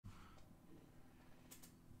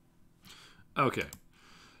Okay.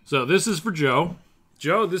 So this is for Joe.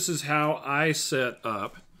 Joe, this is how I set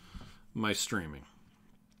up my streaming.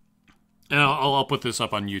 And I'll put this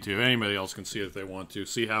up on YouTube. Anybody else can see it if they want to.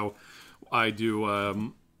 See how I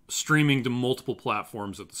do streaming to multiple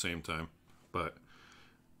platforms at the same time. But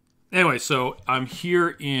anyway, so I'm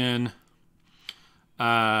here in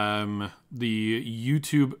the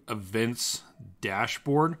YouTube events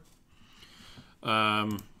dashboard. So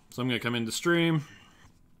I'm going to come into stream.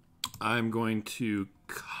 I'm going to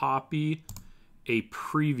copy a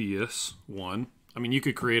previous one. I mean, you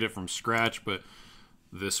could create it from scratch, but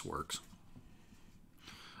this works.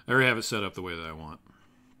 I already have it set up the way that I want.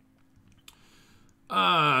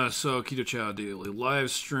 So Keto Chow daily live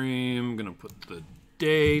stream. I'm going to put the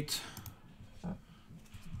date.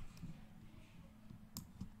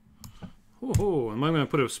 Oh, am I going to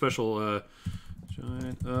put a special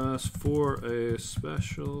join us for a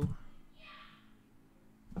special?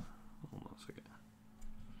 Hold on a second.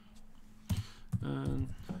 And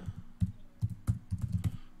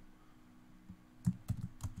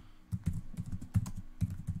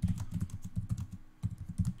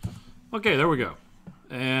okay, there we go.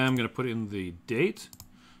 And I'm going to put in the date.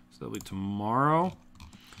 So that'll be tomorrow.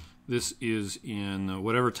 This is in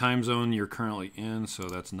whatever time zone you're currently in. So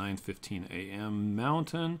that's 9:15 a.m.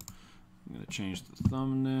 Mountain. I'm going to change the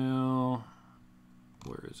thumbnail.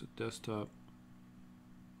 Where is it? Desktop.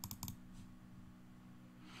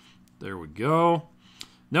 There we go.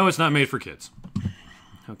 No, it's not made for kids.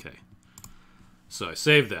 Okay. So I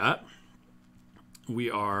saved that.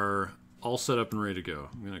 We are all set up and ready to go.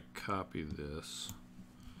 I'm going to copy this.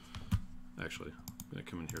 Actually, I'm going to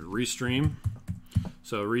come in here to Restream.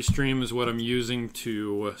 So Restream is what I'm using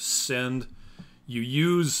to send. You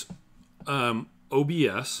use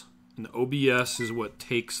OBS, and OBS is what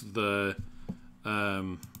takes the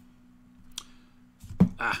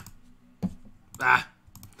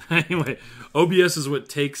anyway, OBS is what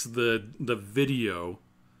takes the video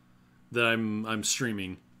that I'm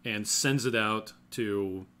streaming and sends it out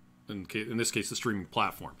to, in this case, the streaming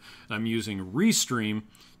platform. And I'm using Restream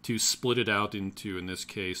to split it out into, in this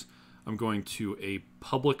case, I'm going to a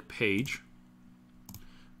public page,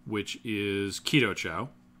 which is Keto Chow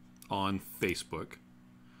on Facebook.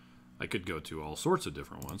 I could go to all sorts of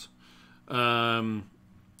different ones.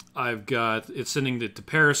 I've got, it's sending it to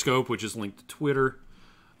Periscope, which is linked to Twitter.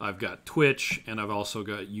 I've got Twitch, and I've also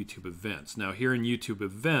got YouTube events. Now here in YouTube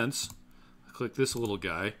events, I click this little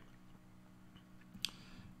guy,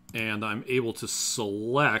 and I'm able to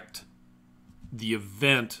select the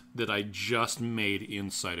event that I just made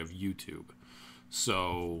inside of YouTube.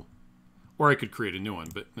 So, or I could create a new one,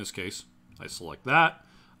 but in this case, I select that.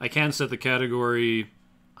 I can set the category.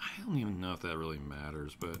 I don't even know if that really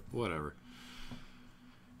matters, but whatever.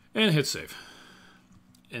 And hit save.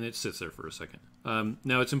 And it sits there for a second.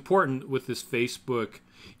 Now, it's important with this Facebook,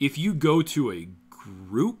 if you go to a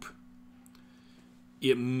group,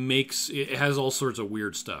 it has all sorts of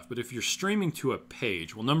weird stuff. But if you're streaming to a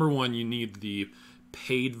page, well, number one, you need the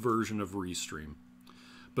paid version of Restream.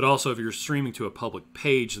 But also, if you're streaming to a public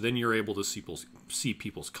page, then you're able to see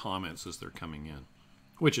people's comments as they're coming in,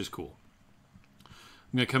 which is cool.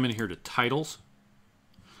 I'm going to come in here to titles,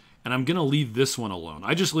 and I'm going to leave this one alone.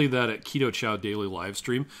 I just leave that at Keto Chow Daily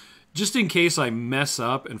Livestream. Just in case I mess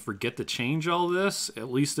up and forget to change all this, at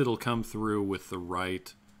least it'll come through with the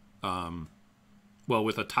right... well,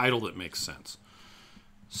 with a title that makes sense.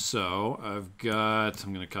 So I'm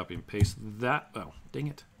going to copy and paste that. Oh, dang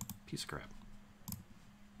it. Piece of crap.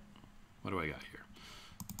 What do I got here?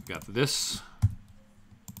 I got this.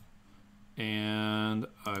 And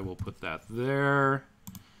I will put that there.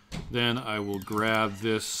 Then I will grab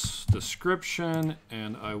this description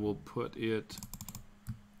and I will put it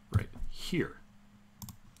right here.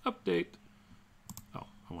 Update. Oh,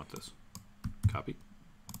 I want this. Copy.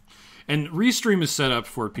 And Restream is set up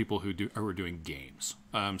for people who are doing games.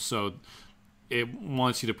 So it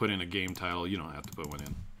wants you to put in a game title. You don't have to put one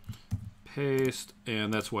in. Paste,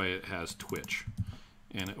 and that's why it has Twitch.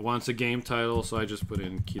 And it wants a game title, so I just put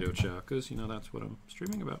in Keto Chow because, that's what I'm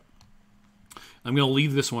streaming about. I'm going to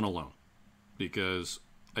leave this one alone because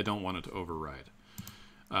I don't want it to override.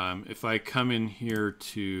 If I come in here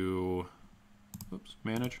to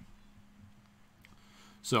manage.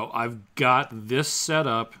 So I've got this set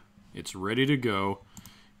up. It's ready to go.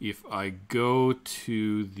 If I go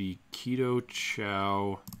to the Keto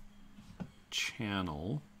Chow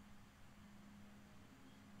channel.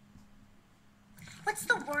 What's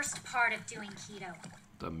the worst part of doing keto?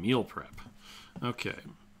 The meal prep. Okay.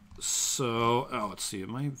 So, let's see.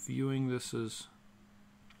 Am I viewing this as...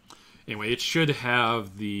 Anyway, it should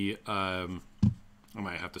have the I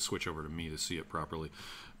might have to switch over to me to see it properly.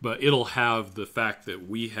 But it'll have the fact that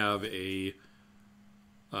we have a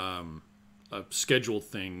scheduled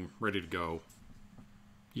thing ready to go.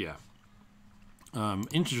 Yeah.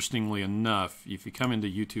 Interestingly enough, if you come into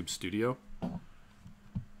YouTube Studio,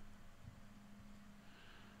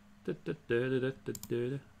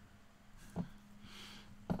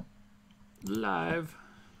 live.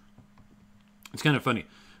 It's kind of funny.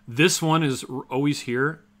 This one is always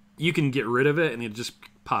here. You can get rid of it, and it just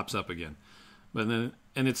pops up again. But then,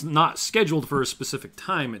 and it's not scheduled for a specific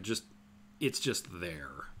time. It's just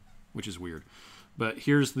there, which is weird. But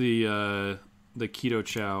here's the Keto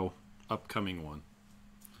Chow upcoming one.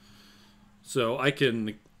 So I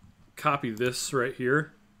can copy this right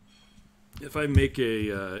here. If I make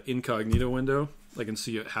a incognito window, I can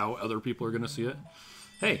see how other people are going to see it.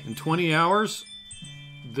 Hey, in 20 hours,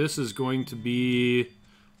 this is going to be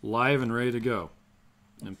live and ready to go.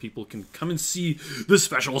 And people can come and see the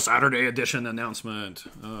special Saturday edition announcement.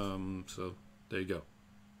 So there you go.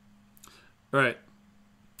 All right.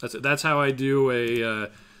 That's it. That's how I do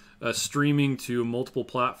a streaming to multiple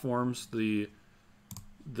platforms. The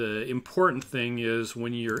important thing is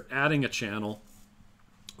when you're adding a channel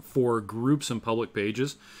for groups and public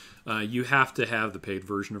pages, you have to have the paid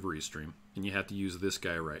version of Restream, and you have to use this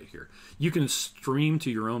guy right here. You can stream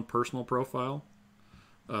to your own personal profile,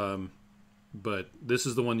 but this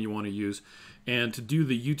is the one you want to use. And to do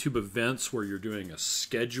the YouTube events where you're doing a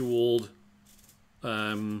scheduled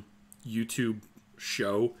YouTube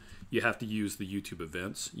show, you have to use the YouTube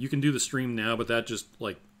events. You can do the stream now, but that just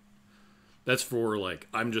that's for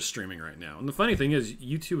I'm just streaming right now. And the funny thing is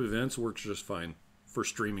YouTube events works just fine for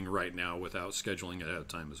streaming right now without scheduling it ahead of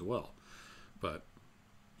time as well. But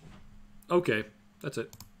okay, that's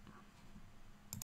it.